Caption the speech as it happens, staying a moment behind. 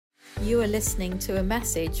You are listening to a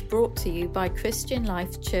message brought to you by Christian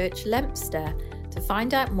Life Church Leominster. To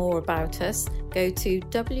find out more about us, go to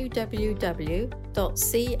www.clch.cc.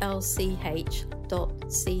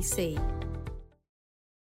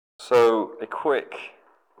 So, a quick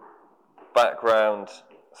background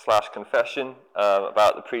 / confession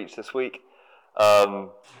about the preach this week. I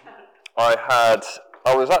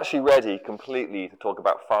was actually ready completely to talk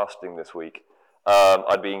about fasting this week.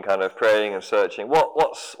 I'd been kind of praying and searching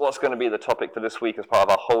what's going to be the topic for this week as part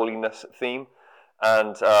of our Holiness theme,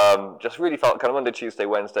 and just really felt kind of Monday, Tuesday,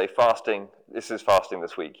 Wednesday fasting. This is fasting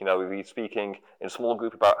this week. You know, we've been speaking in a small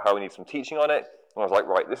group about how we need some teaching on it, and I was like,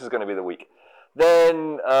 right, this is going to be the week.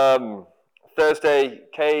 Then Thursday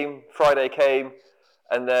came, Friday came,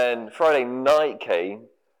 and then Friday night came,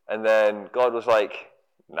 and then God was like,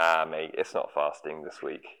 nah, mate, it's not fasting this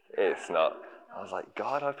week. It's not. I was like,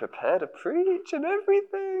 God, I prepared a preach and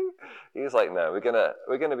everything. He was like, no, we're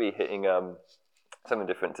gonna be hitting something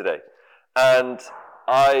different today. And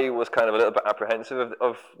I was kind of a little bit apprehensive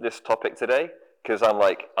of this topic today, because I'm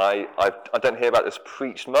like, I don't hear about this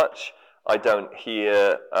preached much. I don't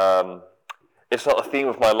hear. It's not a theme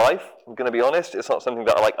of my life. I'm going to be honest. It's not something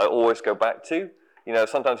that I always go back to. You know,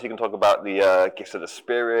 sometimes you can talk about the gifts of the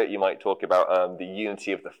Spirit. You might talk about the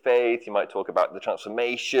unity of the faith. You might talk about the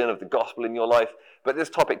transformation of the gospel in your life. But this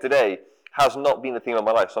topic today has not been the theme of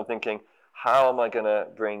my life. So I'm thinking, how am I going to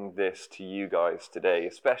bring this to you guys today?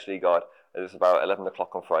 Especially, God, it's about 11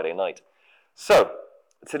 o'clock on Friday night. So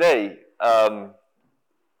today, so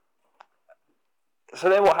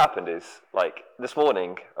then what happened is, like, this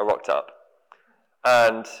morning I rocked up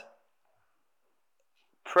and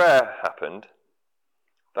prayer happened.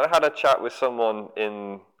 Then I had a chat with someone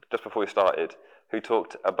just before we started who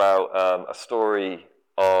talked about a story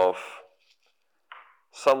of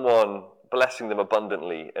someone blessing them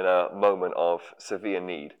abundantly in a moment of severe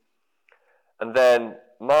need. And then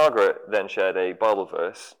Marrett then shared a Bible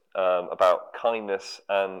verse about kindness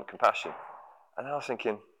and compassion. And I was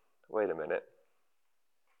thinking, wait a minute,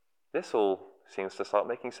 this all seems to start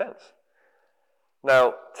making sense.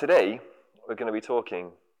 Now, today we're going to be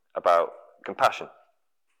talking about compassion.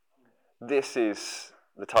 This is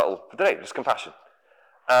the title for today, just compassion.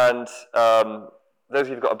 And those of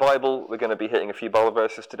you who've got a Bible, we're going to be hitting a few Bible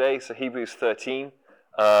verses today. So Hebrews 13,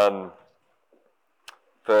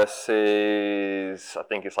 verses, I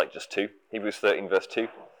think it's like just 2. Hebrews 13, verse 2.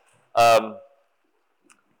 So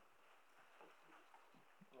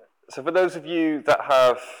for those of you that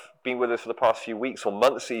have been with us for the past few weeks or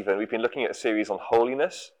months even, we've been looking at a series on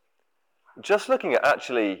holiness. Just looking at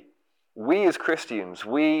actually, we as Christians,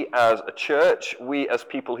 we as a church, we as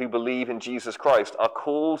people who believe in Jesus Christ are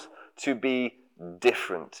called to be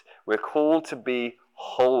different. We're called to be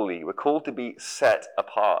holy. We're called to be set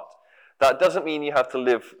apart. That doesn't mean you have to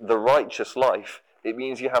live the righteous life. It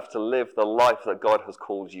means you have to live the life that God has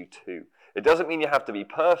called you to. It doesn't mean you have to be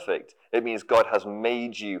perfect. It means God has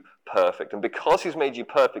made you perfect. And because He's made you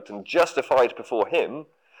perfect and justified before Him,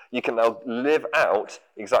 you can now live out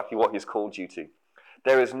exactly what He's called you to.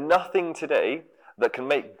 There is nothing today that can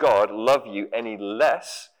make God love you any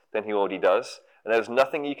less than He already does. And there's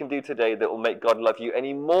nothing you can do today that will make God love you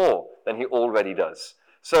any more than He already does.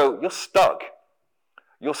 So you're stuck.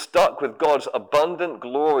 You're stuck with God's abundant,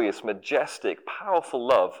 glorious, majestic, powerful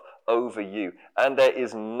love over you. And there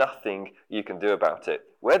is nothing you can do about it,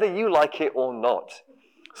 whether you like it or not.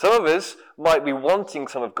 Some of us might be wanting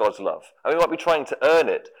some of God's love, and we might be trying to earn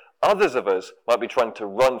it. Others of us might be trying to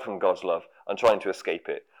run from God's love and trying to escape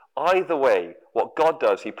it. Either way, what God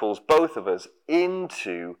does, He pulls both of us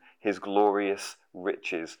into His glorious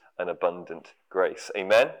riches and abundant grace.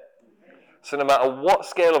 Amen? So no matter what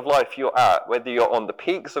scale of life you're at, whether you're on the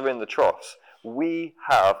peaks or in the troughs, we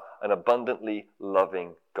have an abundantly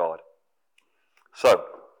loving God. So,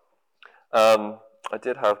 I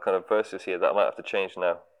did have kind of verses here that I might have to change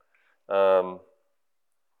now.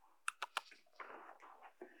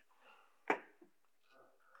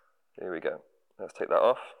 Here we go. Let's take that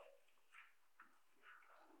off.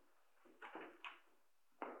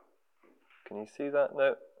 Can you see that?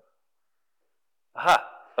 No. Aha!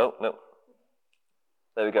 Oh, no.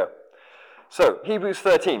 There we go. So, Hebrews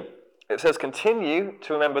 13. It says, continue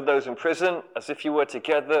to remember those in prison as if you were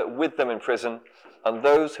together with them in prison, and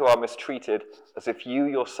those who are mistreated as if you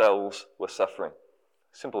yourselves were suffering.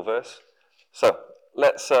 Simple verse. So,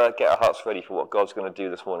 let's get our hearts ready for what God's going to do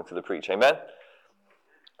this morning through the preach. Amen?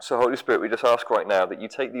 So, Holy Spirit, we just ask right now that you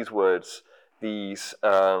take these words, these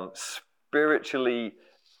spiritually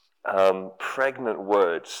pregnant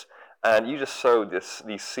words, and you just sow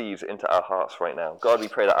these seeds into our hearts right now. God, we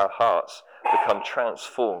pray that our hearts become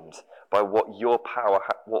transformed by what your power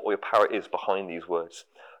is behind these words.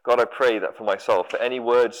 God, I pray that for myself, for any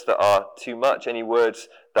words that are too much, any words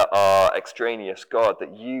that are extraneous, God,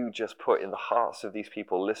 that you just put in the hearts of these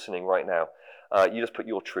people listening right now. You just put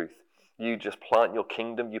your truth. You just plant your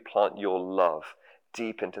kingdom, you plant your love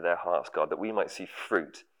deep into their hearts, God, that we might see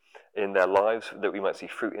fruit in their lives, that we might see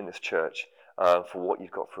fruit in this church for what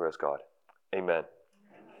you've got for us, God. Amen.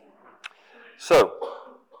 So,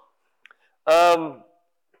 I'm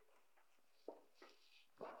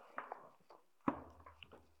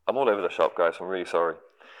all over the shop, guys. I'm really sorry.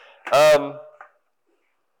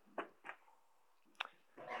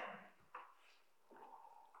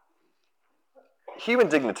 Human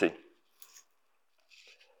dignity.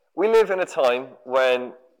 We live in a time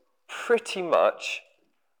when pretty much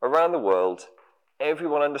around the world,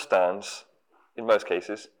 everyone understands, in most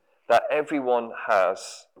cases, that everyone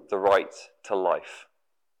has the right to life.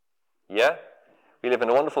 Yeah? We live in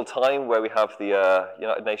a wonderful time where we have the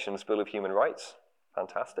United Nations Bill of Human Rights.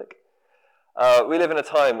 Fantastic. We live in a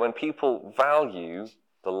time when people value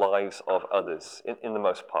the lives of others, in the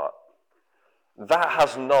most part. That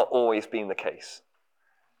has not always been the case.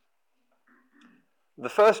 The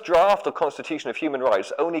first draft of Constitution of Human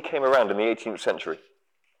Rights only came around in the 18th century.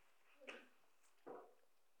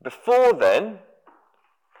 Before then,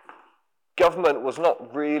 government was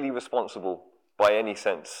not really responsible by any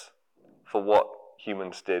sense for what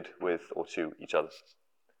humans did with or to each other.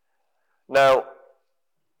 Now,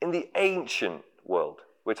 in the ancient world,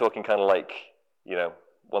 we're talking kind of like,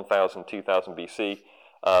 1000, 2000 BC,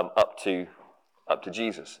 up to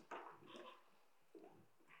Jesus.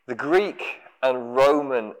 The Greek and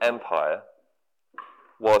Roman Empire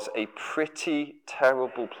was a pretty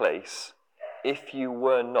terrible place if you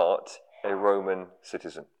were not a Roman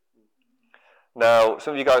citizen. Now,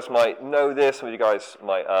 some of you guys might know this, some of you guys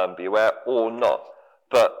might be aware or not,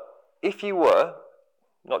 but if you were,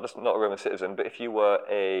 not a Roman citizen, but if you were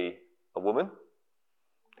a woman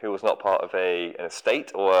who was not part of an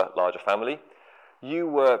estate or a larger family, you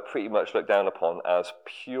were pretty much looked down upon as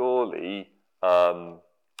purely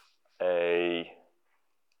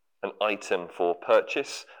an item for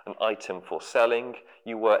purchase, an item for selling.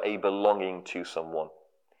 You were a belonging to someone.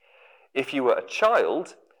 If you were a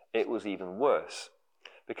child, it was even worse,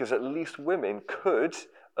 because at least women could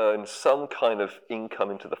earn some kind of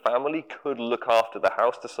income into the family, could look after the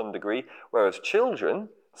house to some degree, whereas children,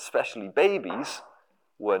 especially babies,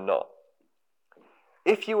 were not.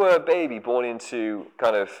 If you were a baby born into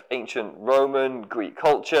kind of ancient Roman, Greek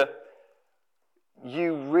culture,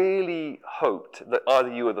 you really hoped that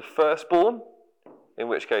either you were the firstborn, in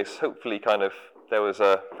which case hopefully kind of there was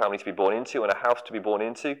a family to be born into and a house to be born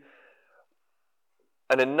into,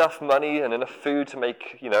 and enough money and enough food to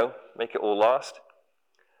make it all last.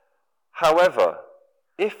 However,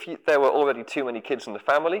 if there were already too many kids in the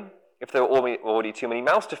family, if there were already too many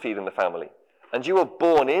mouths to feed in the family, and you were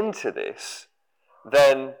born into this,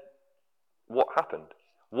 then what happened?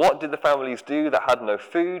 What did the families do that had no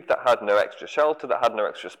food, that had no extra shelter, that had no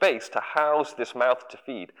extra space to house this mouth to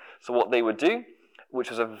feed? So what they would do, which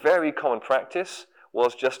was a very common practice,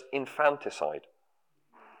 was just infanticide.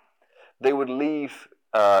 They would leave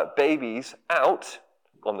babies out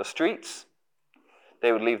on the streets.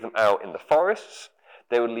 They would leave them out in the forests.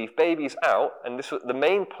 They would leave babies out, and this was the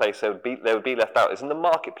main place they would be left out is in the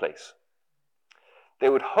marketplace. They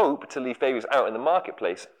would hope to leave babies out in the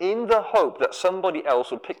marketplace in the hope that somebody else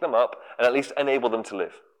would pick them up and at least enable them to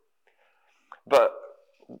live. But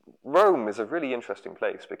Rome is a really interesting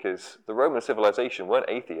place because the Roman civilization weren't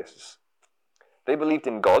atheists. They believed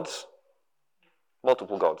in gods,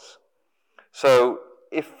 multiple gods. So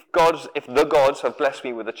if the gods have blessed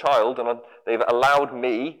me with a child and they've allowed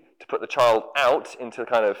me to put the child out into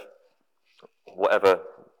kind of whatever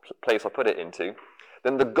place I put it into,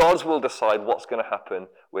 then the gods will decide what's going to happen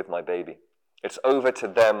with my baby. It's over to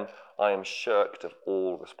them. I am shirked of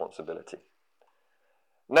all responsibility.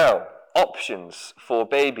 Now, options for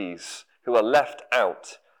babies who are left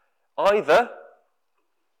out. Either,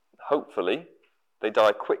 hopefully, they die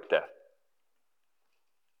a quick death.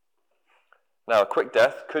 Now, a quick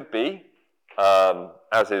death could be,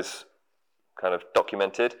 as is kind of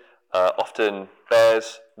documented, often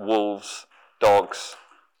bears, wolves, dogs.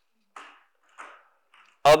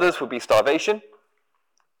 Others would be starvation,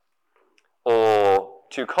 or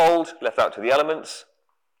too cold, left out to the elements.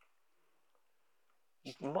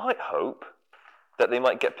 You might hope that they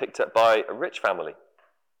might get picked up by a rich family.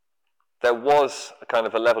 There was a kind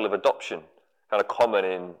of a level of adoption, kind of common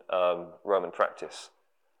in Roman practice.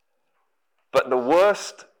 But the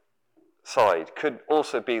worst side could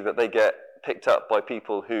also be that they get picked up by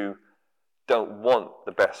people who don't want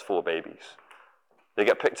the best for babies. They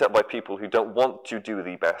get picked up by people who don't want to do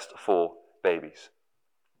the best for babies.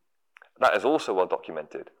 That is also well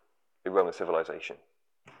documented in Roman civilization,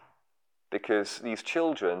 because these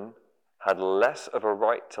children had less of a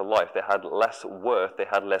right to life, they had less worth, they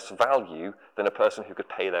had less value than a person who could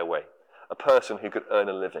pay their way, a person who could earn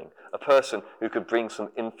a living, a person who could bring some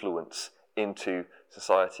influence into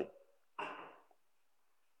society.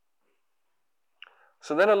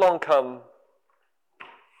 So then along come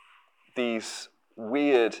these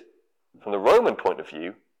weird, from the Roman point of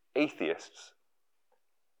view, atheists.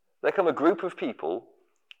 There come a group of people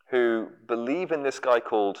who believe in this guy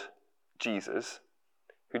called Jesus,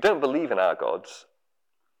 who don't believe in our gods,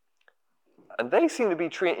 and they seem to be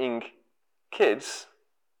treating kids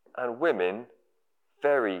and women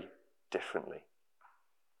very differently.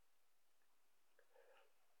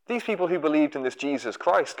 These people who believed in this Jesus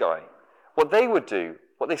Christ guy, what they would do,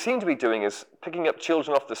 what they seem to be doing, is picking up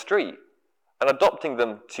children off the street and adopting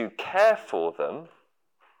them to care for them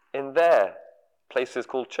in their places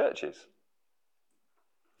called churches.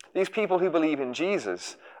 These people who believe in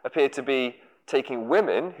Jesus appear to be taking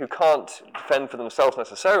women who can't fend for themselves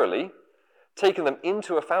necessarily, taking them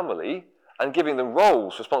into a family and giving them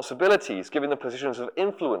roles, responsibilities, giving them positions of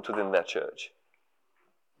influence within their church.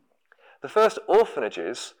 The first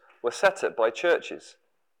orphanages were set up by churches.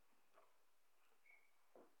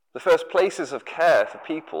 The first places of care for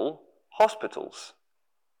people, hospitals,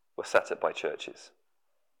 were set up by churches.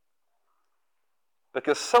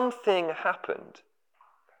 Because something happened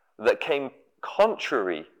that came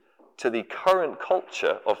contrary to the current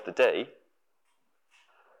culture of the day,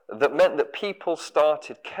 that meant that people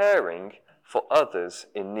started caring for others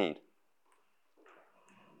in need.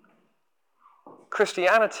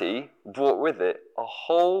 Christianity brought with it a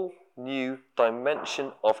whole new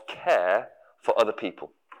dimension of care for other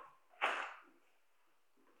people.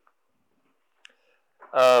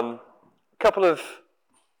 A couple of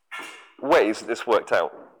ways that this worked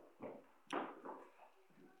out.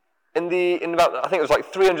 In about, I think it was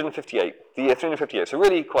like 358, the year 358, so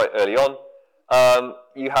really quite early on,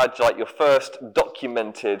 you had like your first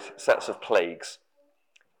documented sets of plagues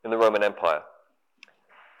in the Roman Empire.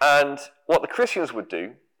 And what the Christians would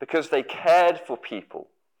do, because they cared for people,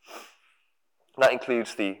 that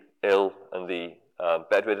includes the ill and the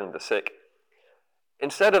bedridden and the sick,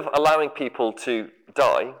 instead of allowing people to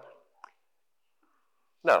die,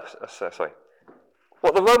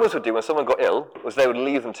 what the Romans would do when someone got ill was they would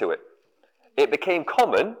leave them to it. It became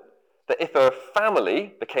common that if a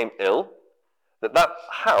family became ill, that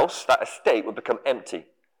house, that estate would become empty,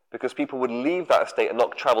 because people would leave that estate and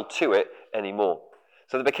not travel to it anymore.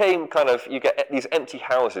 So there became you get these empty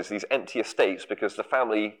houses, these empty estates, because the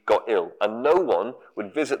family got ill and no one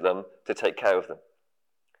would visit them to take care of them.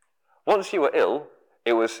 Once you were ill,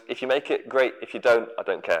 it was, if you make it, great. If you don't, I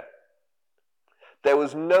don't care. There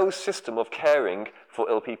was no system of caring for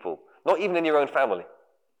ill people, not even in your own family.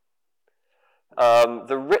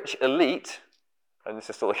 The rich elite, and this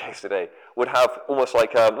is still the case today, would have almost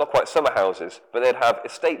like, not quite summer houses, but they'd have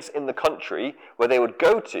estates in the country where they would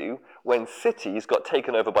go to when cities got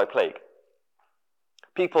taken over by plague.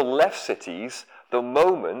 People left cities the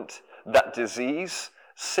moment that disease,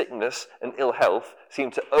 sickness, and ill health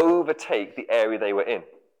seemed to overtake the area they were in.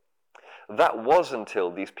 That was until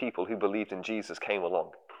these people who believed in Jesus came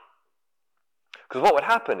along. Because what would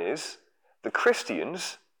happen is the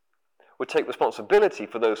Christians would take responsibility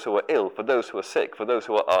for those who are ill, for those who are sick, for those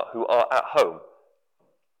who are at home.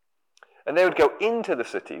 And they would go into the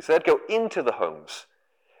cities, they'd go into the homes.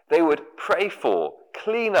 They would pray for,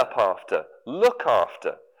 clean up after, look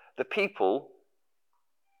after the people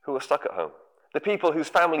who were stuck at home, the people whose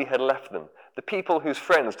family had left them, the people whose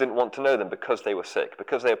friends didn't want to know them because they were sick,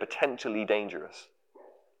 because they were potentially dangerous.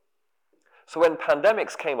 So when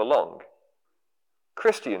pandemics came along,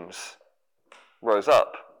 Christians rose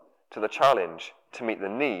up to the challenge to meet the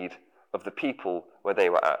need of the people where they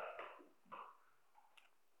were at.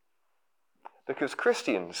 Because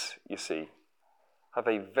Christians, you see, have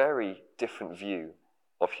a very different view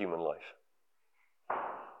of human life.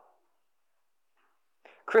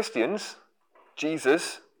 Christians,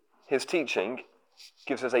 Jesus, his teaching,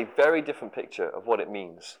 gives us a very different picture of what it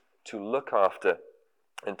means to look after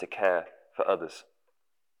and to care for others.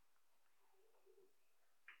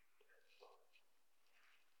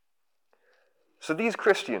 So these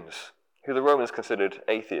Christians, who the Romans considered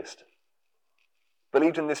atheist,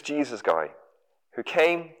 believed in this Jesus guy who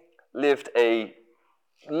came, lived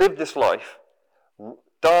this life,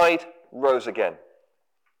 died, rose again. It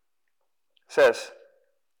says,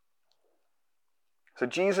 so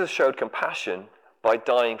Jesus showed compassion by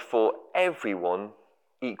dying for everyone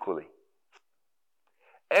equally.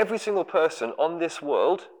 Every single person on this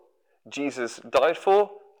world, Jesus died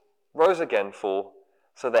for, rose again for,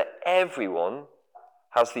 so that everyone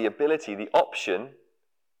has the ability, the option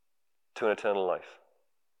to an eternal life.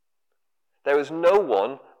 There is no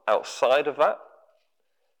one outside of that.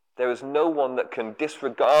 There is no one that can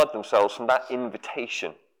disregard themselves from that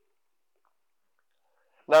invitation.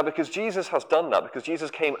 Now, because Jesus has done that, because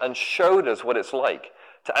Jesus came and showed us what it's like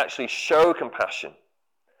to actually show compassion,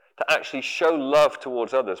 to actually show love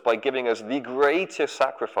towards others by giving us the greatest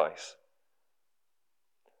sacrifice.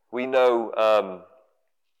 We know, I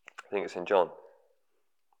think it's in John,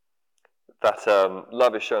 that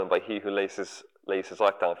love is shown by he who lays his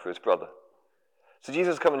life down for his brother. So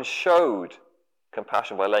Jesus come and showed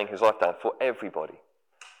compassion by laying his life down for everybody,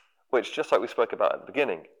 which, just like we spoke about at the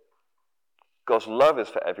beginning, God's love is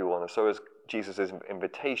for everyone, and so is Jesus'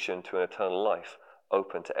 invitation to an eternal life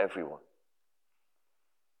open to everyone.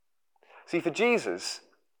 See, for Jesus,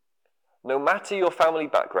 no matter your family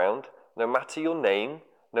background, no matter your name,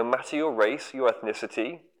 no matter your race, your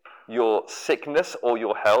ethnicity, your sickness or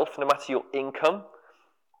your health, no matter your income,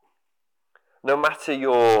 no matter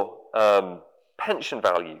your pension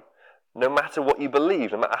value, no matter what you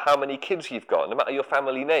believe, no matter how many kids you've got, no matter your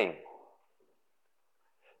family name,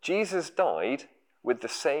 Jesus died with the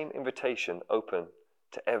same invitation open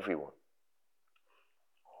to everyone.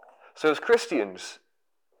 So as Christians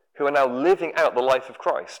who are now living out the life of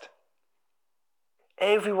Christ,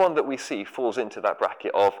 everyone that we see falls into that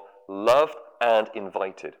bracket of loved and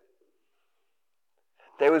invited.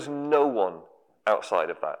 There is no one outside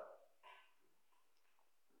of that.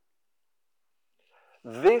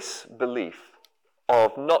 This belief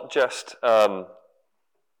of not just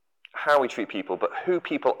how we treat people, but who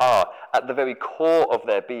people are at the very core of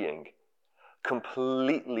their being,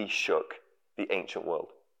 completely shook the ancient world.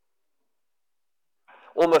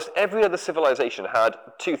 Almost every other civilization had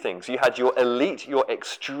two things. You had your elite, your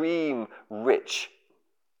extreme rich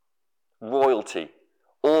royalty,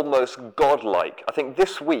 almost godlike. I think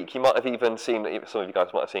this week, you might have even seen, some of you guys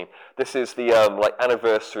might have seen, this is the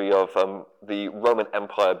anniversary of the Roman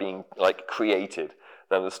Empire being created.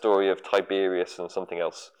 Then the story of Tiberius and something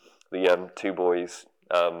else. The two boys,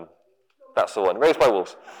 that's the one, raised by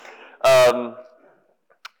wolves.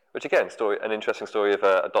 Which again, an interesting story of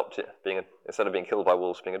instead of being killed by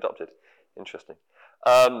wolves, being adopted. Interesting.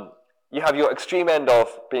 You have your extreme end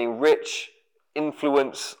of being rich,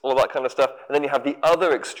 influence, all that kind of stuff, and then you have the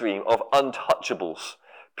other extreme of untouchables,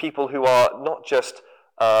 people who are not just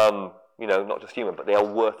human, but they are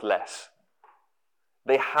worth less.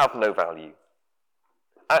 They have no value.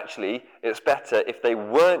 Actually, it's better if they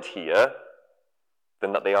weren't here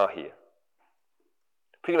than that they are here.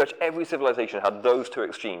 Pretty much every civilization had those two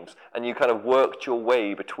extremes, and you kind of worked your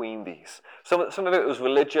way between these. Some of it was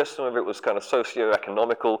religious, some of it was kind of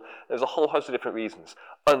socio-economical. There's a whole host of different reasons.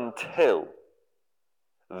 Until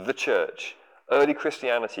the church, early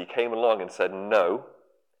Christianity, came along and said, no,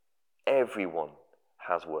 everyone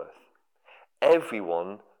has worth.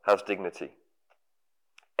 Everyone has dignity.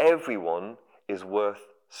 Everyone is worth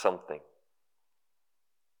something.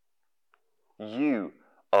 You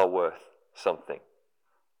are worth something.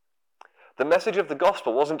 The message of the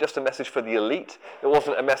gospel wasn't just a message for the elite. It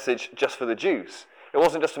wasn't a message just for the Jews. It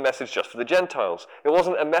wasn't just a message just for the Gentiles. It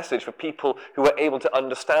wasn't a message for people who were able to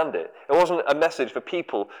understand it. It wasn't a message for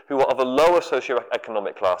people who were of a lower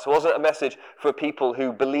socioeconomic class. It wasn't a message for people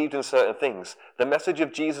who believed in certain things. The message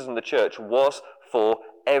of Jesus and the church was for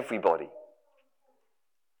everybody.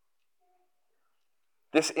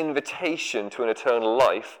 This invitation to an eternal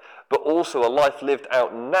life, but also a life lived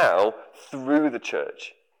out now through the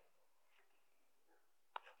church.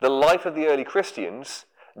 The life of the early Christians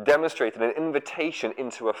demonstrated an invitation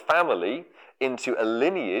into a family, into a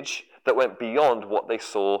lineage that went beyond what they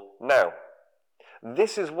saw now.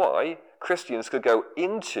 This is why Christians could go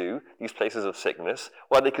into these places of sickness,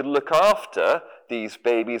 why they could look after these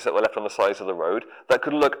babies that were left on the sides of the road, that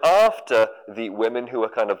could look after the women who were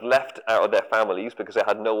kind of left out of their families because they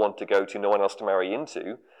had no one to go to, no one else to marry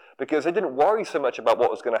into, because they didn't worry so much about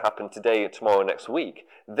what was going to happen today, tomorrow, next week.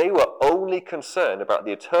 They were only concerned about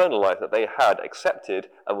the eternal life that they had accepted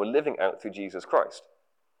and were living out through Jesus Christ.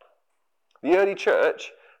 The early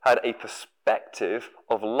church had a perspective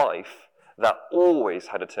of life that always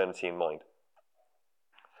had eternity in mind.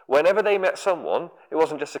 Whenever they met someone, it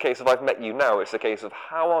wasn't just a case of I've met you now, it's a case of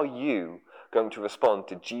how are you going to respond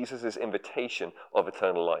to Jesus' invitation of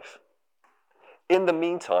eternal life. In the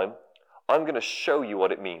meantime, I'm going to show you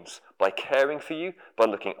what it means by caring for you, by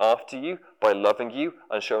looking after you, by loving you,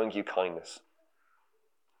 and showing you kindness.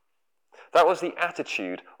 That was the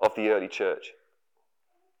attitude of the early church.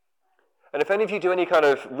 And if any of you do any kind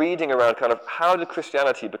of reading around kind of how did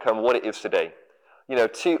Christianity become what it is today,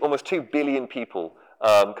 almost 2 billion people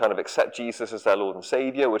kind of accept Jesus as their Lord and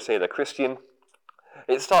Savior, would say they're Christian.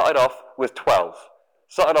 It started off with 12.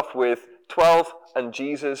 Started off with 12 and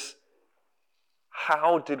Jesus.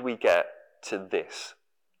 How did we get to this?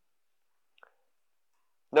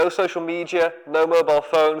 No social media, no mobile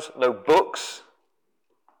phones, no books.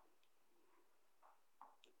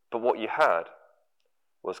 But what you had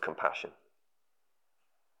was compassion.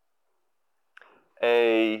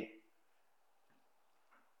 The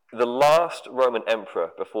last Roman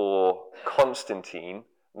emperor before Constantine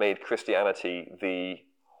made Christianity the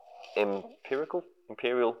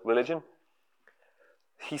imperial religion.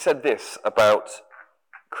 He said this about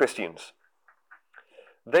Christians.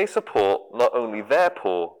 They support not only their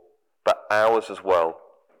poor, but ours as well.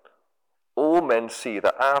 All men see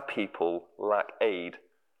that our people lack aid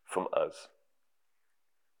from us.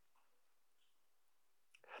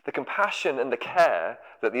 The compassion and the care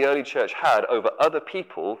that the early church had over other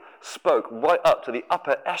people spoke right up to the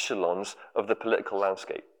upper echelons of the political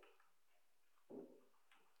landscape.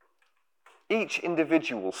 Each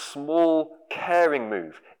individual small, caring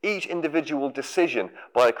move, each individual decision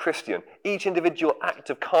by a Christian, each individual act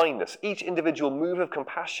of kindness, each individual move of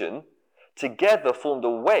compassion, together formed a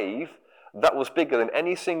wave that was bigger than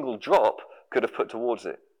any single drop could have put towards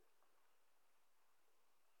it.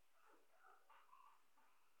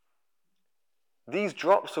 These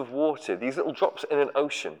drops of water, these little drops in an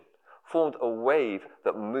ocean, formed a wave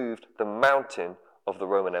that moved the mountain of the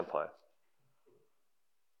Roman Empire.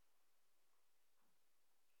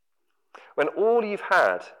 When all you've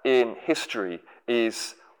had in history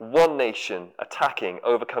is one nation attacking,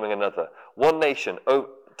 overcoming another, one nation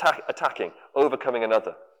attacking, overcoming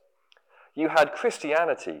another, you had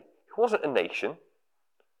Christianity. It wasn't a nation.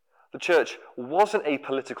 The church wasn't a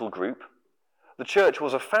political group. The church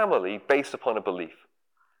was a family based upon a belief.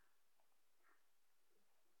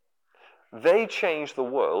 They changed the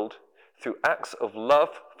world through acts of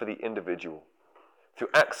love for the individual, through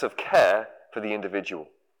acts of care for the individual.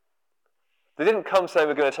 They didn't come saying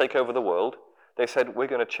we're going to take over the world. They said we're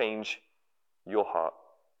going to change your heart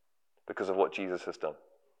because of what Jesus has done.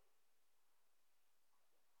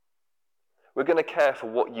 We're going to care for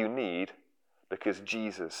what you need because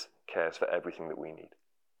Jesus cares for everything that we need.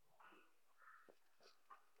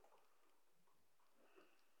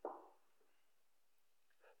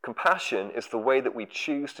 Compassion is the way that we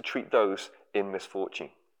choose to treat those in misfortune.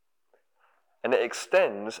 And it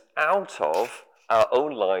extends out of our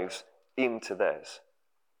own lives into theirs.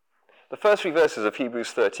 The first 3 verses of Hebrews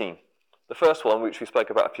 13, the first one, which we spoke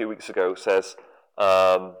about a few weeks ago, says,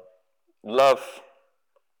 love,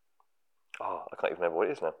 I can't even remember what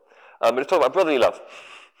it is now, but it's talking about brotherly love.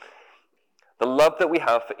 The love that we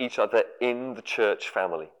have for each other in the church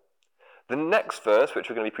family. The next verse, which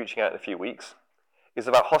we're going to be preaching out in a few weeks, is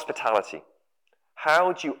about hospitality.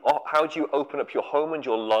 How do you open up your home and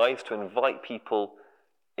your lives to invite people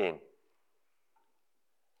in?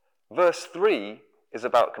 Verse 3 is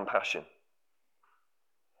about compassion.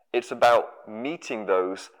 It's about meeting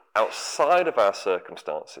those outside of our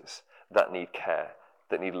circumstances that need care,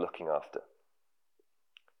 that need looking after.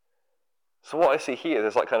 So what I see here,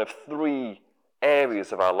 there's like kind of 3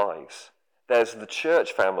 areas of our lives. There's the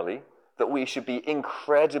church family that we should be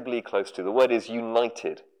incredibly close to. The word is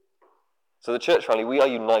united. So the church family, we are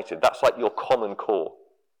united. That's like your common core.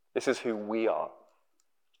 This is who we are.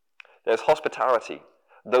 There's hospitality.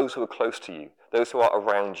 Those who are close to you, those who are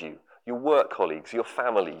around you, your work colleagues, your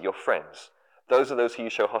family, your friends. Those are those who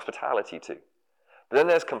you show hospitality to. But then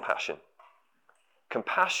there's compassion.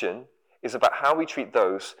 Compassion is about how we treat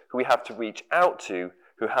those who we have to reach out to,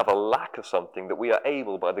 who have a lack of something that we are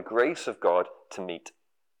able, by the grace of God, to meet.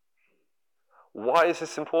 Why is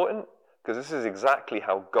this important? Because this is exactly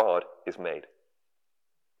how God is made.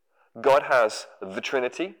 God has the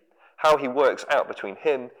Trinity, how he works out between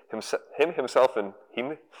him, himself, and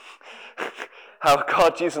him. How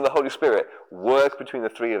God, Jesus, and the Holy Spirit work between the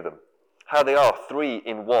 3 of them. How they are 3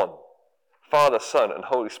 in 1. Father, Son, and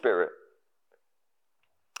Holy Spirit.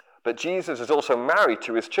 But Jesus is also married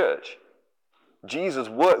to his church. Jesus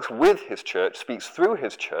works with his church, speaks through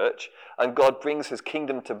his church, and God brings his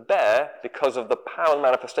kingdom to bear because of the power and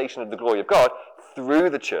manifestation of the glory of God through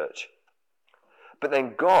the church. But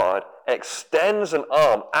then God extends an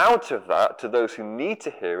arm out of that to those who need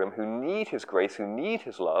to hear him, who need his grace, who need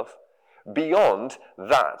his love, beyond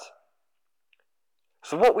that.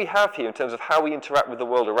 So what we have here in terms of how we interact with the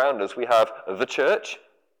world around us, we have the church,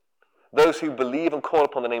 those who believe and call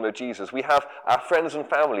upon the name of Jesus. We have our friends and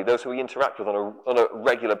family, those who we interact with on a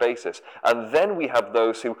regular basis. And then we have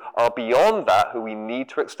those who are beyond that, who we need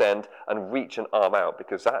to extend and reach an arm out,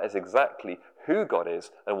 because that is exactly who God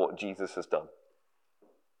is and what Jesus has done.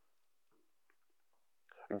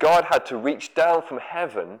 God had to reach down from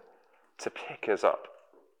heaven to pick us up.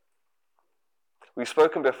 We've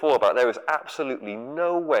spoken before about there is absolutely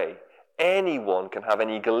no way anyone can have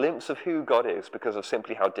any glimpse of who God is because of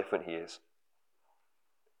simply how different he is.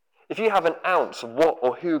 If you have an ounce of what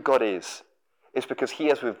or who God is, it's because he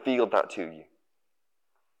has revealed that to you.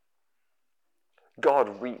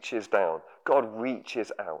 God reaches down. God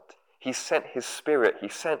reaches out. He sent his Spirit. He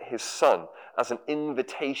sent his Son as an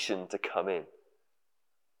invitation to come in.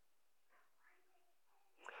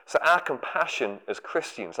 So our compassion as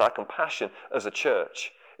Christians, our compassion as a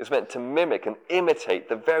church, is meant to mimic and imitate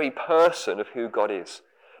the very person of who God is,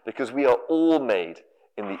 because we are all made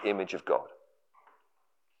in the image of God.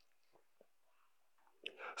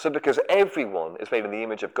 So because everyone is made in the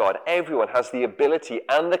image of God, everyone has the ability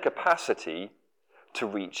and the capacity to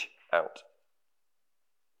reach out.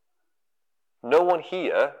 No one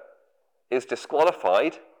here is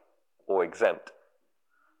disqualified or exempt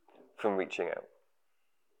from reaching out.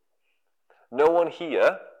 No one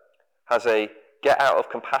here has a get out of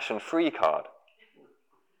compassion free card.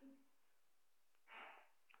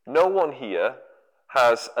 No one here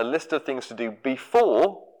has a list of things to do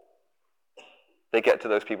before they get to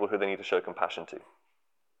those people who they need to show compassion to.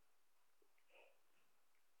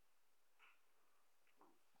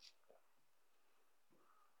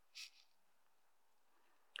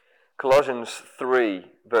 Colossians 3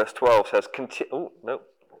 verse 12 says,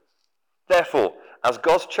 Therefore, as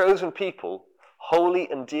God's chosen people, holy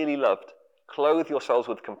and dearly loved, clothe yourselves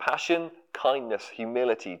with compassion, kindness,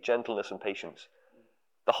 humility, gentleness, and patience.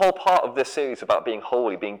 The whole part of this series is about being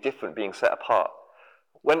holy, being different, being set apart.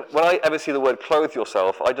 When I ever see the word clothe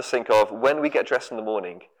yourself, I just think of when we get dressed in the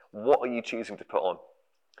morning, what are you choosing to put on?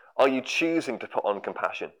 Are you choosing to put on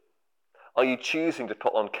compassion? Are you choosing to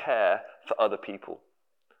put on care for other people?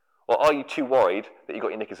 Or are you too worried that you got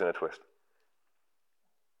your knickers in a twist?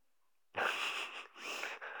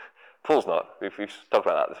 Paul's not. We've talked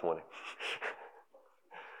about that this morning.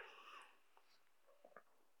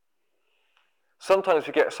 Sometimes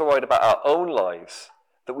we get so worried about our own lives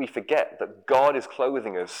that we forget that God is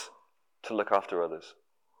clothing us to look after others.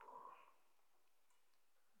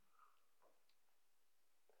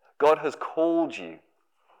 God has called you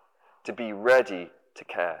to be ready to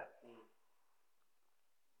care.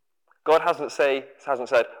 God hasn't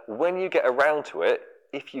said, when you get around to it,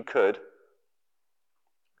 if you could.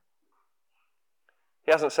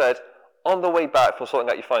 He hasn't said, on the way back from sorting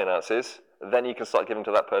out your finances, then you can start giving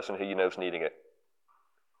to that person who you know is needing it.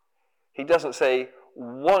 He doesn't say,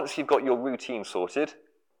 once you've got your routine sorted,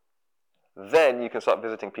 then you can start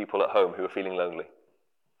visiting people at home who are feeling lonely.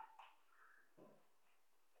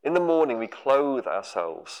 In the morning, we clothe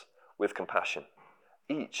ourselves with compassion,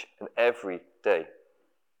 each and every day.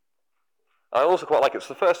 I also quite like it's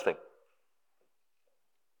the first thing.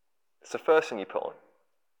 It's the first thing you put on.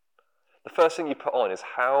 The first thing you put on is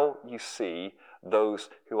how you see those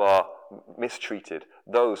who are mistreated,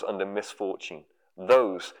 those under misfortune,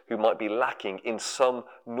 those who might be lacking in some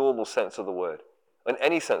normal sense of the word, in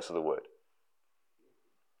any sense of the word.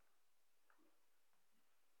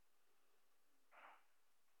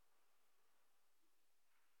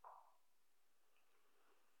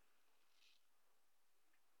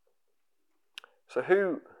 So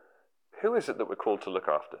who is it that we're called to look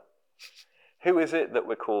after? Who is it that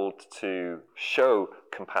we're called to show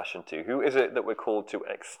compassion to? Who is it that we're called to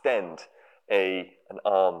extend an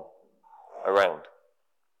arm around?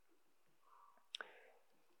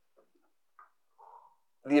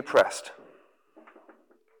 The oppressed.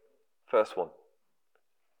 First one.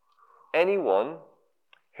 Anyone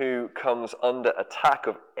who comes under attack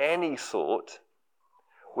of any sort,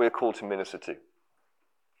 we're called to minister to.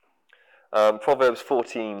 Proverbs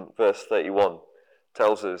 14 verse 31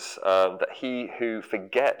 tells us that he who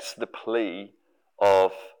forgets the plea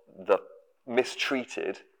of the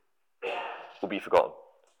mistreated will be forgotten,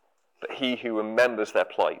 but he who remembers their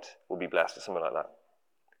plight will be blessed, or something like that.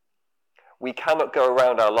 We cannot go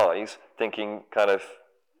around our lives thinking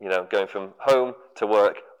going from home to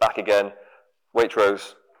work, back again,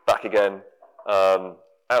 Waitrose, back again,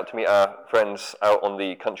 out to meet our friends out on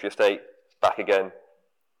the country estate, back again.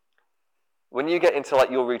 When you get into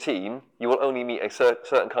your routine, you will only meet a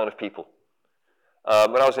certain kind of people.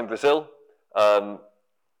 When I was in Brazil,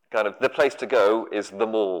 the place to go is the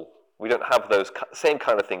mall. We don't have those same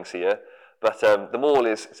kind of things here, but the mall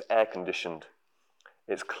is air conditioned.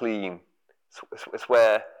 It's clean. It's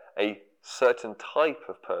where a certain type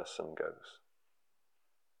of person goes.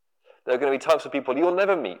 There are going to be types of people you'll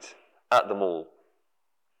never meet at the mall,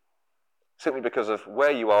 simply because of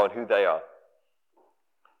where you are and who they are.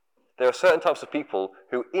 There are certain types of people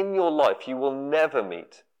who in your life you will never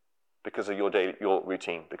meet because of your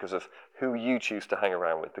routine, because of who you choose to hang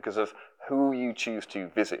around with, because of who you choose to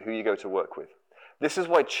visit, who you go to work with. This is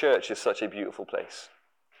why church is such a beautiful place,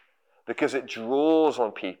 because it draws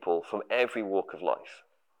on people from every walk of life.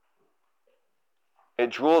 It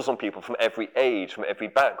draws on people from every age, from every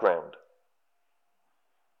background.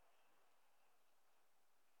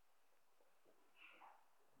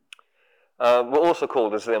 We're also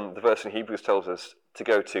called, as the verse in Hebrews tells us to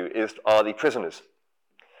go to, are the prisoners.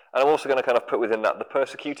 And I'm also going to kind of put within that the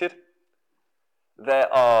persecuted.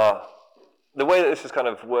 The way that this is kind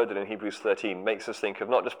of worded in Hebrews 13 makes us think of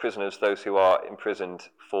not just prisoners, those who are imprisoned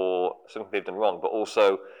for something they've done wrong, but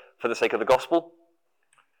also for the sake of the gospel.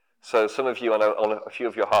 So some of you, I know on a few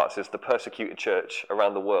of your hearts, is the persecuted church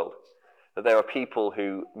around the world. That there are people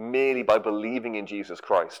who, merely by believing in Jesus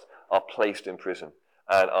Christ, are placed in prison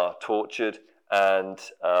and are tortured and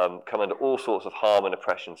come under all sorts of harm and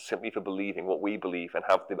oppression simply for believing what we believe and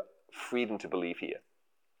have the freedom to believe here.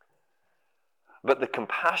 But the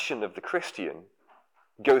compassion of the Christian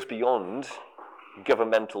goes beyond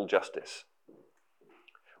governmental justice.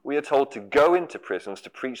 We are told to go into prisons to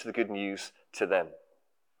preach the good news to them.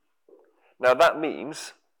 Now that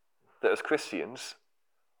means that as Christians,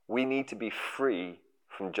 we need to be free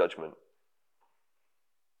from judgment.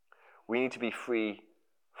 We need to be free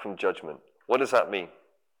from judgment. What does that mean?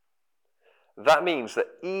 That means that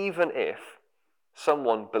even if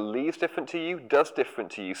someone believes different to you, does different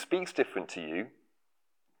to you, speaks different to you,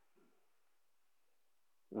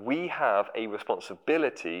 we have a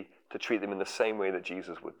responsibility to treat them in the same way that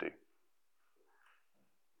Jesus would do.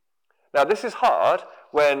 Now, this is hard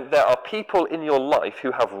when there are people in your life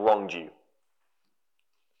who have wronged you.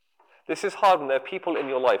 This is hard when there are people in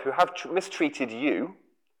your life who have mistreated you.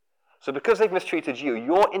 So because they've mistreated you,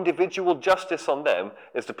 your individual justice on them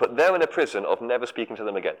is to put them in a prison of never speaking to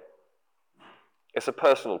them again. It's a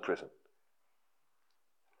personal prison.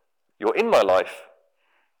 You're in my life,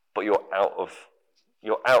 but you're out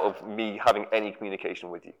of me having any communication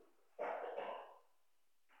with you.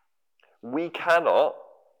 We cannot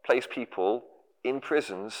place people in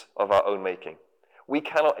prisons of our own making. We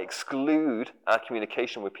cannot exclude our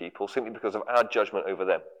communication with people simply because of our judgment over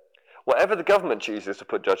them. Whatever the government chooses to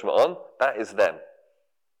put judgment on, that is them.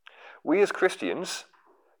 We as Christians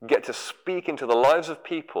get to speak into the lives of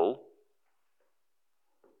people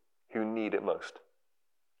who need it most.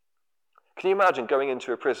 Can you imagine going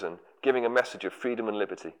into a prison, giving a message of freedom and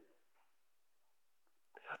liberty?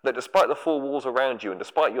 That despite the four walls around you and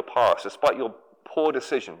despite your past, despite your poor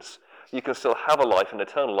decisions, you can still have a life, an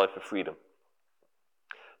eternal life of freedom.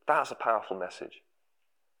 That's a powerful message.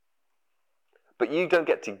 But you don't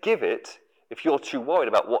get to give it if you're too worried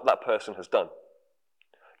about what that person has done.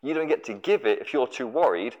 You don't get to give it if you're too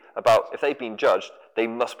worried about if they've been judged, they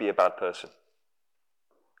must be a bad person.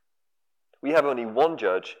 We have only one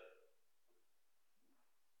judge.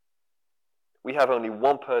 We have only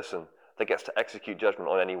one person that gets to execute judgment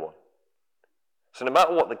on anyone. So no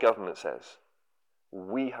matter what the government says,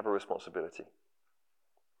 we have a responsibility.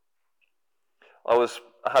 I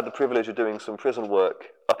had the privilege of doing some prison work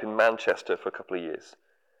up in Manchester for a couple of years.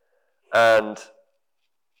 And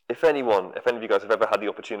if any of you guys have ever had the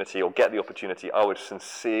opportunity or get the opportunity, I would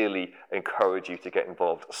sincerely encourage you to get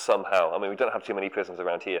involved somehow. I mean, we don't have too many prisons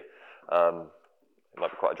around here. It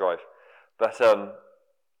might be quite a drive. But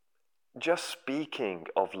just speaking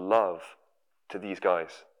of love to these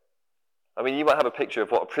guys. I mean, you might have a picture of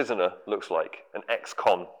what a prisoner looks like, an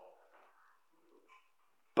ex-con.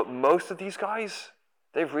 But most of these guys,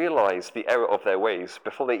 they've realized the error of their ways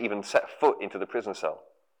before they even set foot into the prison cell.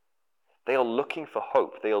 They are looking for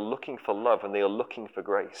hope, they are looking for love, and they are looking for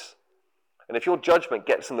grace. And if your judgment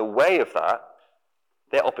gets in the way of that,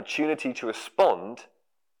 their opportunity to respond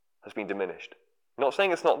has been diminished. I'm not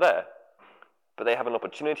saying it's not there, but they have an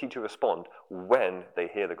opportunity to respond when they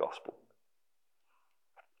hear the gospel.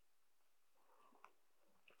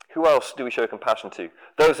 Who else do we show compassion to?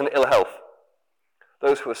 Those in ill health.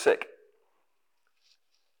 Those who are sick.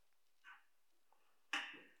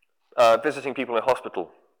 Visiting people in a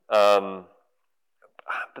hospital. But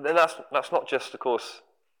then that's not just, of course,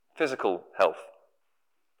 physical health.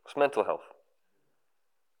 It's mental health.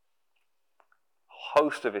 A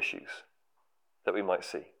host of issues that we might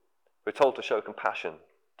see. We're told to show compassion,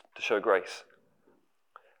 to show grace.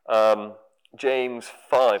 James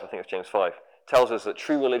 5, I think it's James 5, tells us that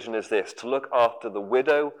true religion is this: to look after the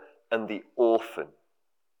widow and the orphan.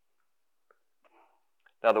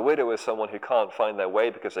 Now, the widow is someone who can't find their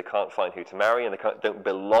way because they can't find who to marry and they don't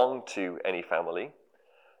belong to any family.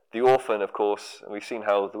 The orphan, of course, and we've seen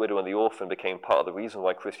how the widow and the orphan became part of the reason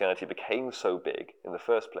why Christianity became so big in the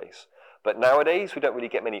first place. But nowadays, we don't really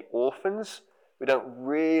get many orphans. We don't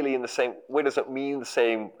really widows don't mean the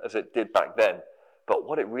same as it did back then. But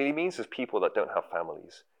what it really means is people that don't have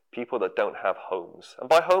families, people that don't have homes. And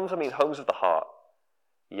by homes, I mean homes of the heart.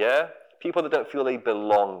 Yeah? People that don't feel they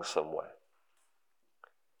belong somewhere.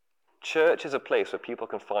 Church is a place where people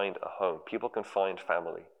can find a home, people can find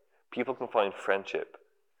family, people can find friendship,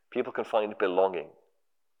 people can find belonging.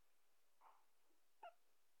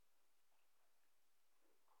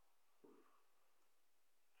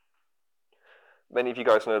 Many of you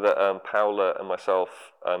guys know that Paula and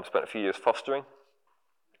myself spent a few years fostering.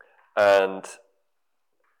 And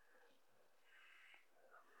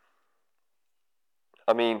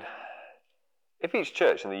I mean, if each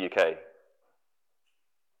church in the UK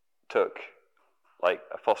took like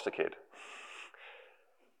a foster kid,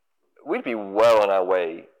 we'd be well on our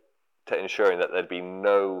way to ensuring that there'd be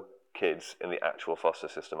no kids in the actual foster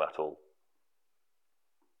system at all.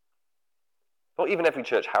 Not even every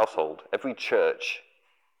church household, every church.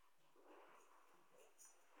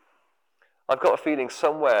 I've got a feeling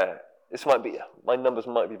somewhere, my numbers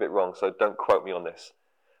might be a bit wrong, so don't quote me on this.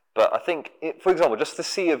 But I think, for example, just the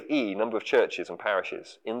C of E, number of churches and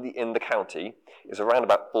parishes in the county is around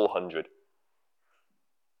about 400,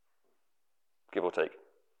 give or take.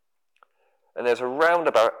 And there's around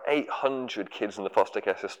about 800 kids in the foster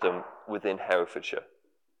care system within Herefordshire.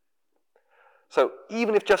 So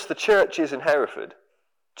even if just the churches in Hereford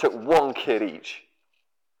took one kid each,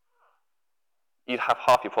 you'd have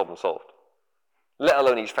half your problem solved, let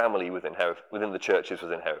alone each family within the churches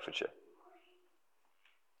within Herefordshire.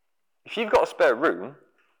 If you've got a spare room,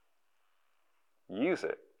 use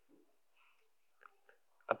it.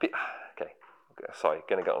 Sorry,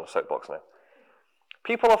 going to get on a soapbox now.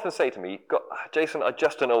 People often say to me, Jason, I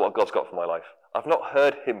just don't know what God's got for my life. I've not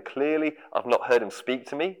heard him clearly. I've not heard him speak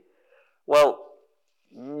to me. Well,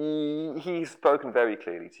 he's spoken very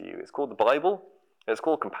clearly to you. It's called the Bible, and it's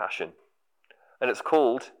called compassion. And it's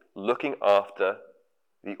called looking after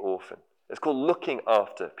the orphan. It's called looking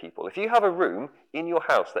after people. If you have a room in your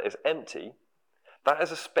house that is empty, that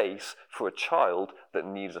is a space for a child that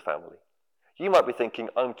needs a family. You might be thinking,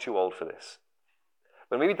 I'm too old for this.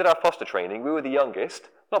 When we did our foster training, we were the youngest,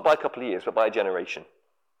 not by a couple of years, but by a generation.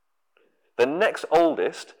 The next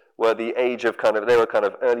oldest were the age of they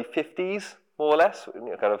were early 50s, more or less,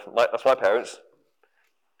 that's my parents.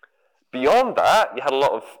 Beyond that, you had a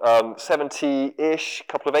lot of 70-ish,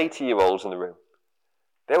 couple of 80-year-olds in the room.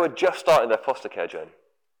 They were just starting their foster care journey.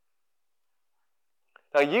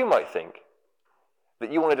 Now, you might think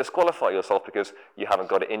that you want to disqualify yourself because you haven't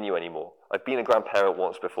got it in you anymore. I've been a grandparent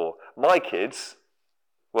once before. My kids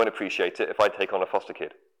won't appreciate it if I take on a foster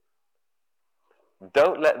kid.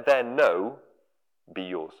 Don't let their no be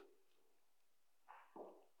yours.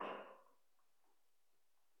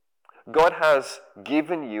 God has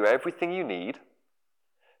given you everything you need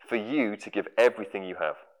for you to give everything you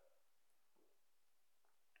have.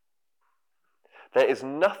 There is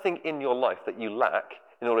nothing in your life that you lack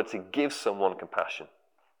in order to give someone compassion.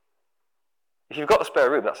 If you've got a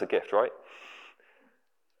spare room, that's a gift, right?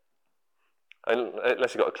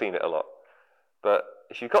 Unless you've got to clean it a lot. But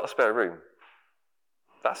if you've got a spare room,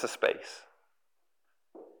 that's a space.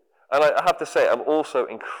 And I have to say, I'm also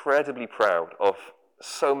incredibly proud of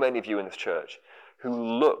so many of you in this church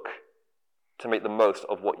who look to make the most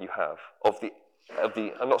of what you have, of the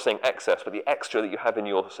I'm not saying excess, but the extra that you have in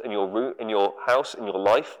your room, in your house, in your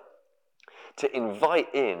life, to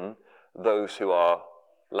invite in those who are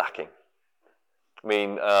lacking. I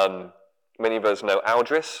mean, many of us know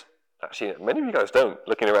Aldris. Actually, many of you guys don't,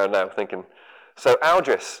 looking around now thinking. So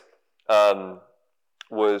Aldris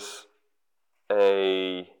was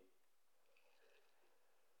a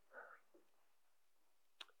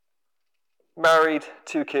married,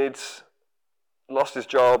 2 kids, lost his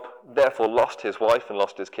job, therefore lost his wife and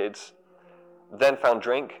lost his kids, then found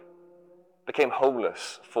drink, became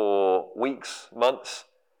homeless for weeks, months,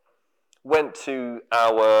 went to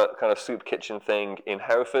our soup kitchen thing in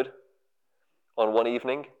Hereford on one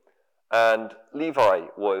evening, and Levi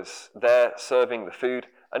was there serving the food,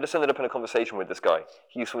 and just ended up in a conversation with this guy.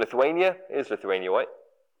 He's from Lithuania. Is Lithuania white?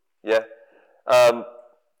 Yeah.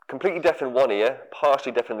 Completely deaf in one ear,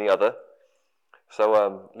 partially deaf in the other.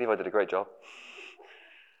 So Levi did a great job.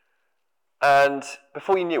 And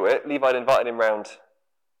before you knew it, Levi had invited him round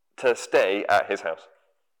to stay at his house.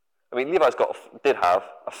 I mean, Levi's did have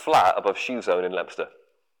a flat above shoe zone in Leominster.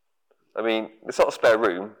 I mean, it's not a spare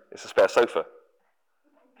room, it's a spare sofa.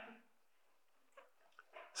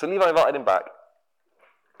 So Levi invited him back,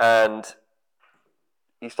 and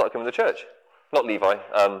he started coming to church. Not Levi,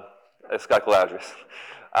 this guy called Aldris.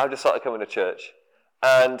 Aldris started coming to church,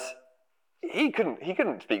 and he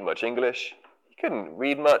couldn't speak much English, he couldn't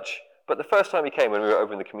read much, but the first time he came, when we were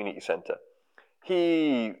over in the community centre,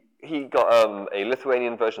 he got a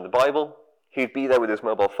Lithuanian version of the Bible. He'd be there with his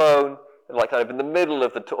mobile phone, and like kind of in the middle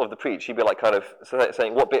of the preach, he'd be like kind of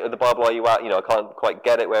saying, "What bit of the Bible are you at? You know, I can't quite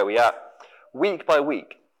get it. Where are we at?" Week by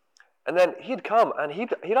week, and then he'd come and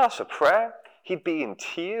he'd ask for prayer. He'd be in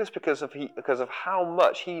tears because of how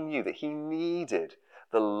much he knew that he needed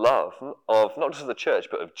the love of not just of the church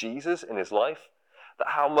but of Jesus in his life. That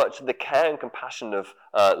how much the care and compassion of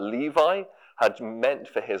Levi had meant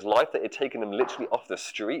for his life, that it had taken him literally off the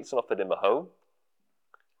streets and offered him a home.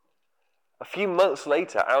 A few months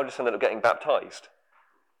later, Aldous ended up getting baptized,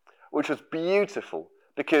 which was beautiful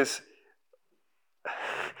because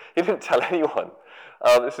he didn't tell anyone.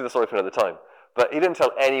 This is a story for another time. But he didn't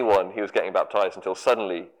tell anyone he was getting baptized until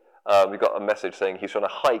suddenly we got a message saying he's trying to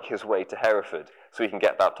hike his way to Hereford so he can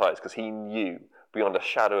get baptized because he knew beyond a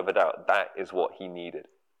shadow of a doubt that is what he needed.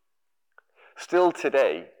 Still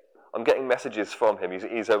today, I'm getting messages from him.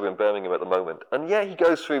 He's over in Birmingham at the moment. And yeah, he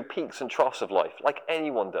goes through peaks and troughs of life, like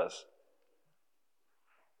anyone does.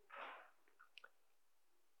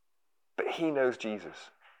 But he knows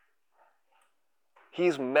Jesus.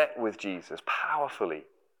 He's met with Jesus powerfully.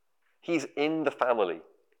 He's in the family.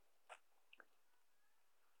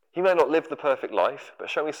 He may not live the perfect life, but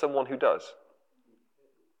show me someone who does.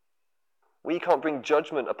 We can't bring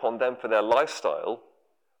judgment upon them for their lifestyle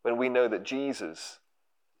when we know that Jesus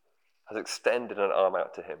has extended an arm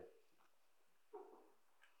out to him.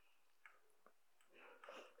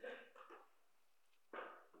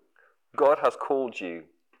 God has called you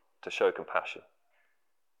to show compassion.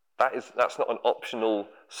 That's not an optional,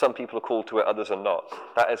 some people are called to it, others are not.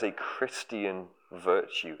 That is a Christian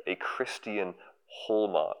virtue, a Christian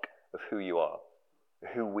hallmark of who you are,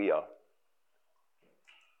 who we are.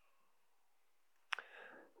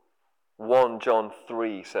 1 John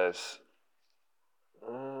 3 says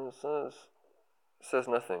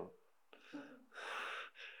nothing.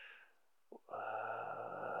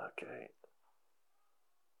 Okay.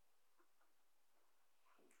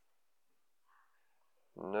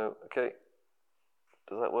 No, okay.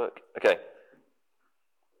 Does that work? Okay.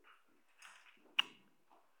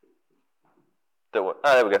 Don't work.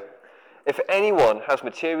 There we go. If anyone has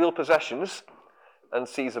material possessions and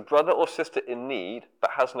sees a brother or sister in need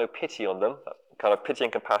but has no pity on them, kind of pity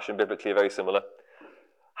and compassion biblically are very similar,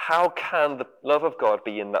 how can the love of God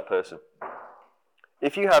be in that person?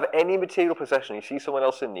 If you have any material possession, you see someone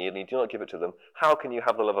else in need and you do not give it to them, how can you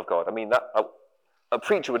have the love of God? I mean, that a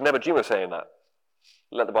preacher would never dream of saying that.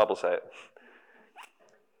 Let the Bible say it.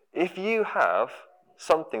 If you have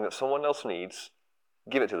something that someone else needs,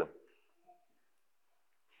 give it to them.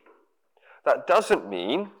 That doesn't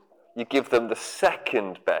mean you give them the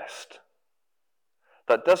second best.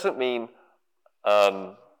 That doesn't mean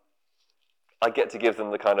I get to give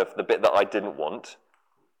them the bit that I didn't want.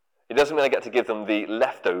 It doesn't mean I get to give them the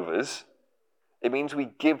leftovers. It means we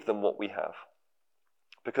give them what we have.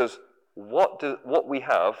 Because what we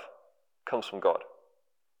have comes from God.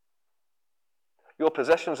 Your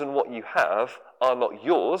possessions and what you have are not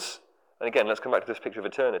yours. And again, let's come back to this picture of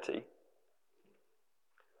eternity.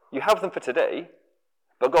 You have them for today,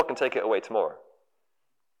 but God can take it away tomorrow.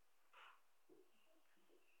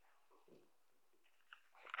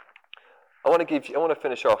 I want to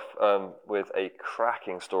finish off with a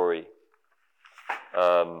cracking story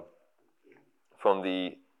from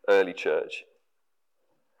the early church.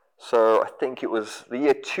 So I think it was the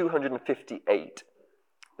year 258.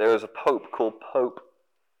 There was a pope called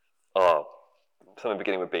something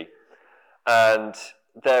beginning with B. And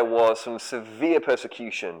there was some severe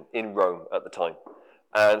persecution in Rome at the time.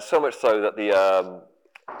 And so much so that the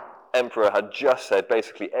emperor had just said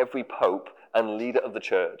basically every pope and leader of the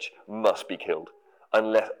church must be killed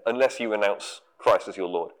unless you announce Christ as your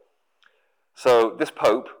Lord. So this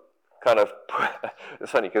pope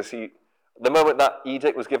it's funny because the moment that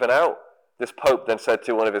edict was given out, this pope then said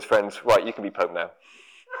to one of his friends, right, you can be pope now.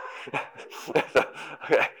 So,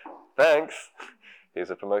 okay, thanks.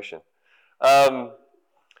 Here's a promotion.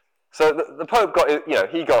 So the pope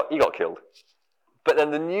he got killed. But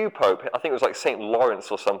then the new pope, I think it was like St.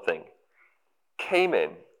 Lawrence or something, came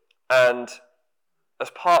in, and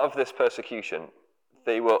as part of this persecution,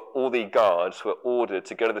 all the guards were ordered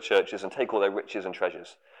to go to the churches and take all their riches and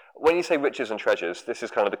treasures. When you say riches and treasures, this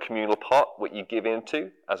is kind of the communal pot, what you give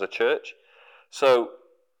into as a church. So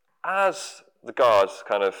as the guards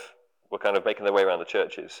were making their way around the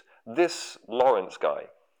churches, this Lawrence guy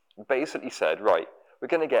basically said, right, we're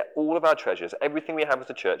going to get all of our treasures, everything we have as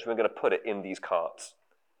a church, we're going to put it in these carts.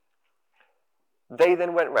 They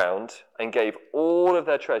then went round and gave all of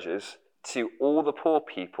their treasures to all the poor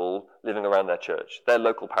people living around their church, their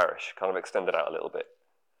local parish, kind of extended out a little bit.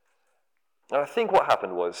 And I think what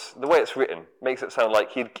happened was, the way it's written makes it sound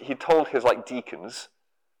like he told his deacons,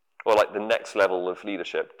 or the next level of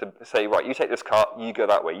leadership, to say, right, you take this cart, you go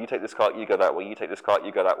that way, you take this cart, you go that way, you take this cart,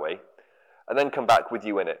 you go that way, and then come back with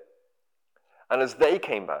you in it. And as they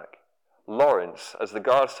came back, Lawrence, as the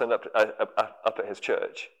guards turned up at his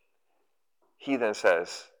church, he then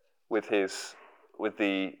says, with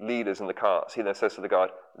the leaders in the carts, he then says to the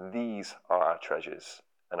guard, these are our treasures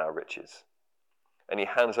and our riches. And he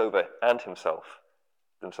hands over and themselves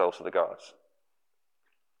to the guards.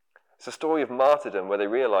 It's a story of martyrdom where they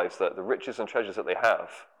realize that the riches and treasures that they have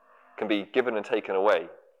can be given and taken away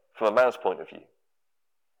from a man's point of view.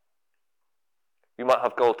 We might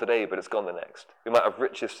have gold today, but it's gone the next. We might have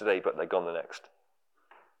riches today, but they're gone the next.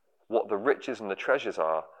 What the riches and the treasures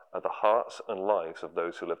are the hearts and lives of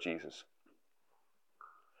those who love Jesus.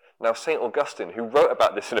 Now, St. Augustine, who wrote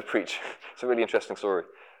about this in a preach, it's a really interesting story.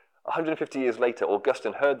 150 years later,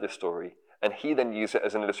 Augustine heard this story, and he then used it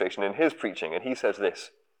as an illustration in his preaching, and he says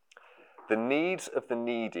this: the needs of the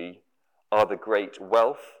needy are the great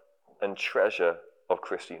wealth and treasure of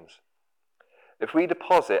Christians. If we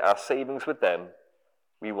deposit our savings with them,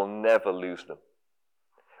 we will never lose them.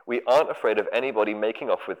 We aren't afraid of anybody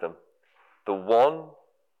making off with them. The one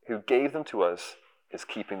who gave them to us is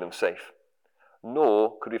keeping them safe.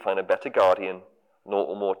 Nor could we find a better guardian,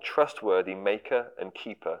 nor a more trustworthy maker and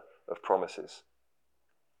keeper of promises.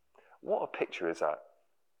 What a picture is that?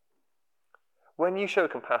 When you show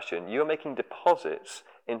compassion, you're making deposits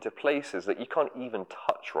into places that you can't even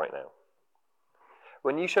touch right now.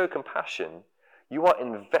 When you show compassion, you are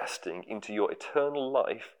investing into your eternal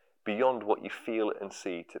life beyond what you feel and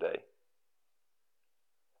see today.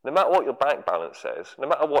 No matter what your bank balance says, no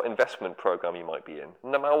matter what investment program you might be in,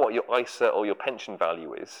 no matter what your ISA or your pension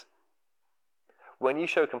value is, when you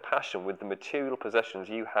show compassion with the material possessions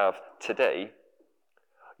you have today,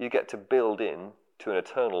 you get to build in to an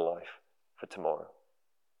eternal life for tomorrow.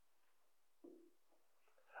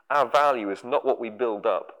 Our value is not what we build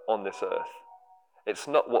up on this earth. It's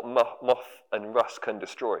not what moth and rust can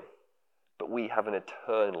destroy, but we have an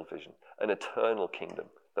eternal vision, an eternal kingdom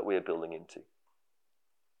that we are building into.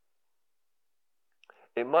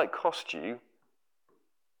 It might cost you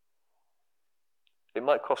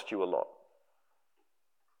a lot.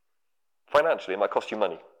 Financially, it might cost you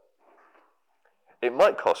money. It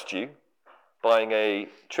might cost you buying a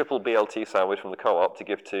triple BLT sandwich from the co-op to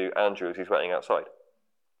give to Andrew as he's waiting outside.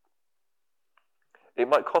 It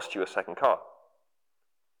might cost you a second car.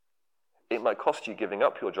 It might cost you giving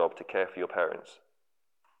up your job to care for your parents.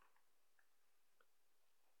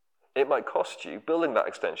 It might cost you building that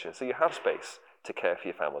extension so you have space to care for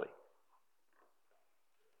your family.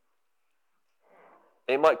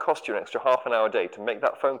 It might cost you an extra half an hour a day to make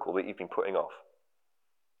that phone call that you've been putting off.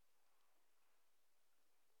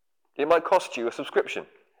 It might cost you a subscription.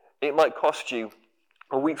 It might cost you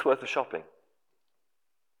a week's worth of shopping.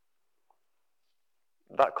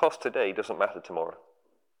 That cost today doesn't matter tomorrow.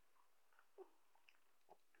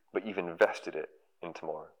 But you've invested it in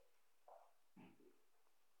tomorrow.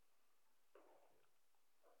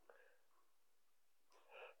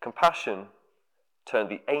 Compassion turned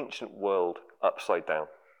the ancient world upside down.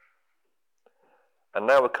 And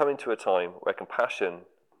now we're coming to a time where compassion,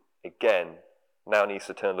 again, now needs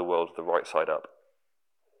to turn the world the right side up.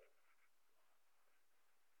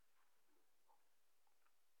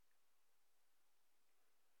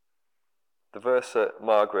 The verse that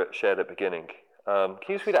Margaret shared at the beginning. Can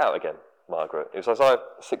you just read it out again, Margaret? It was Isaiah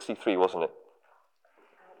 63, wasn't it?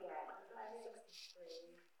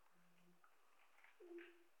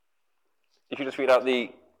 If you just read out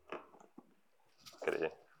the... Get it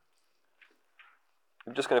here.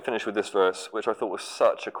 I'm just going to finish with this verse, which I thought was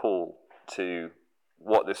such a call to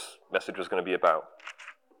what this message was going to be about.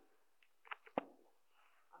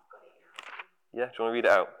 Yeah, do you want to read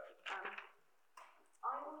it out?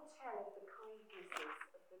 I will tell of the kindnesses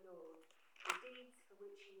of the Lord, the deeds for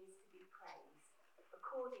which he is to be praised,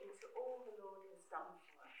 according to all the Lord has done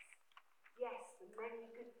for us. Yes, the many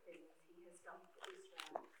good things he has done for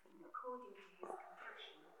Israel, according to his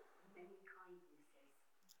compassion and many kindnesses.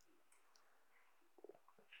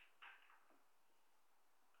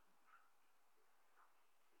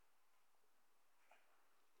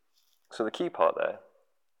 So the key part there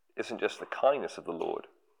isn't just the kindness of the Lord,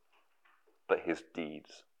 but his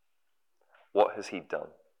deeds. What has he done?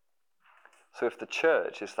 So if the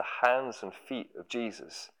church is the hands and feet of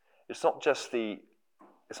Jesus, it's not just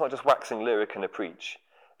waxing lyric in a preach.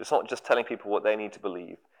 It's not just telling people what they need to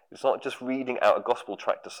believe. It's not just reading out a gospel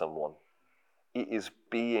tract to someone. It is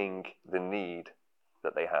being the need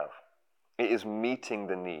that they have. It is meeting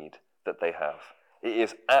the need that they have. It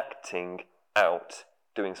is acting out,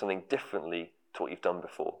 doing something differently to what you've done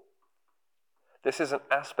before. This is an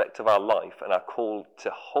aspect of our life and our call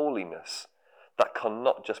to holiness that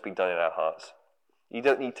cannot just be done in our hearts. You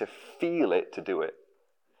don't need to feel it to do it.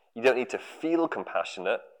 You don't need to feel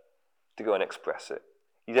compassionate to go and express it.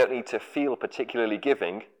 You don't need to feel particularly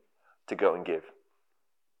giving to go and give.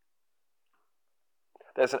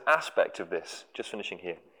 There's an aspect of this, just finishing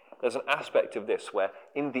here, there's an aspect of this where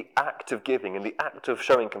in the act of giving, in the act of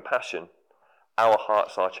showing compassion, our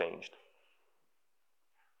hearts are changed.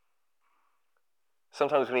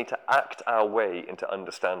 Sometimes we need to act our way into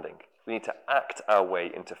understanding. We need to act our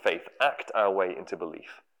way into faith, act our way into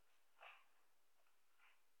belief.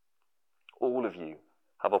 All of you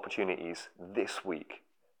have opportunities this week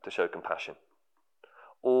to show compassion.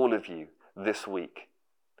 All of you this week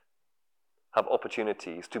have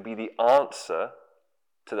opportunities to be the answer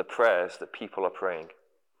to the prayers that people are praying.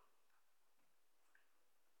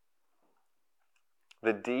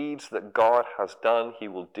 The deeds that God has done, he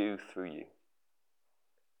will do through you.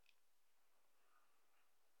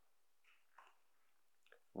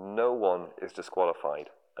 No one is disqualified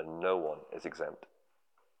and no one is exempt.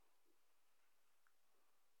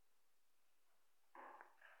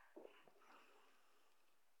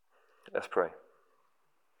 Let's pray.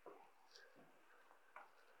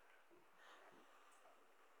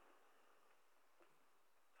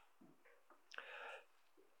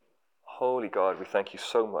 Holy God, we thank you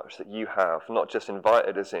so much that you have not just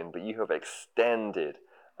invited us in, but you have extended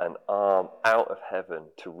an arm out of heaven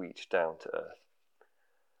to reach down to earth.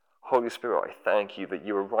 Holy Spirit, I thank you that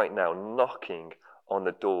you are right now knocking on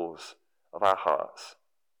the doors of our hearts.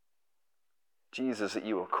 Jesus, that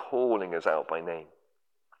you are calling us out by name.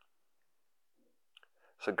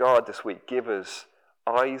 So God, this week, give us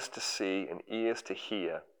eyes to see and ears to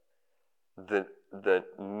hear the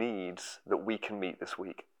needs that we can meet this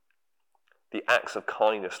week. The acts of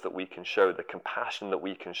kindness that we can show, the compassion that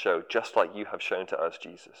we can show, just like you have shown to us,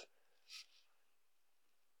 Jesus.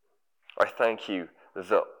 I thank you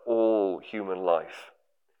that all human life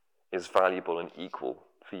is valuable and equal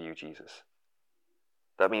for you, Jesus.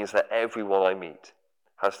 That means that everyone I meet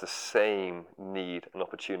has the same need and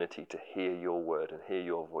opportunity to hear your word and hear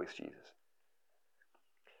your voice, Jesus.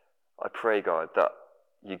 I pray, God, that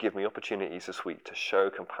you give me opportunities this week to show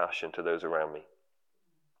compassion to those around me.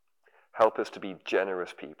 Help us to be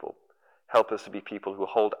generous people. Help us to be people who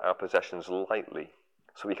hold our possessions lightly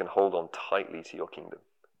so we can hold on tightly to your kingdom.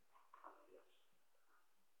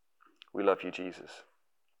 We love you, Jesus.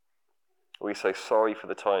 We say sorry for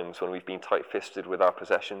the times when we've been tight-fisted with our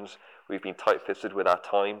possessions, we've been tight-fisted with our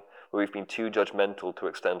time, where we've been too judgmental to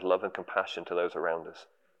extend love and compassion to those around us.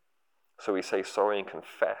 So we say sorry and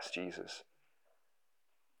confess, Jesus,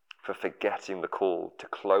 for forgetting the call to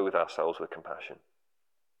clothe ourselves with compassion.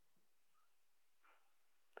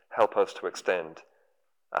 Help us to extend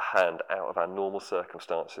a hand out of our normal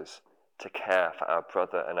circumstances to care for our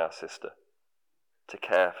brother and our sister, to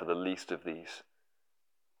care for the least of these.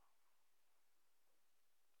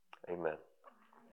 Amen.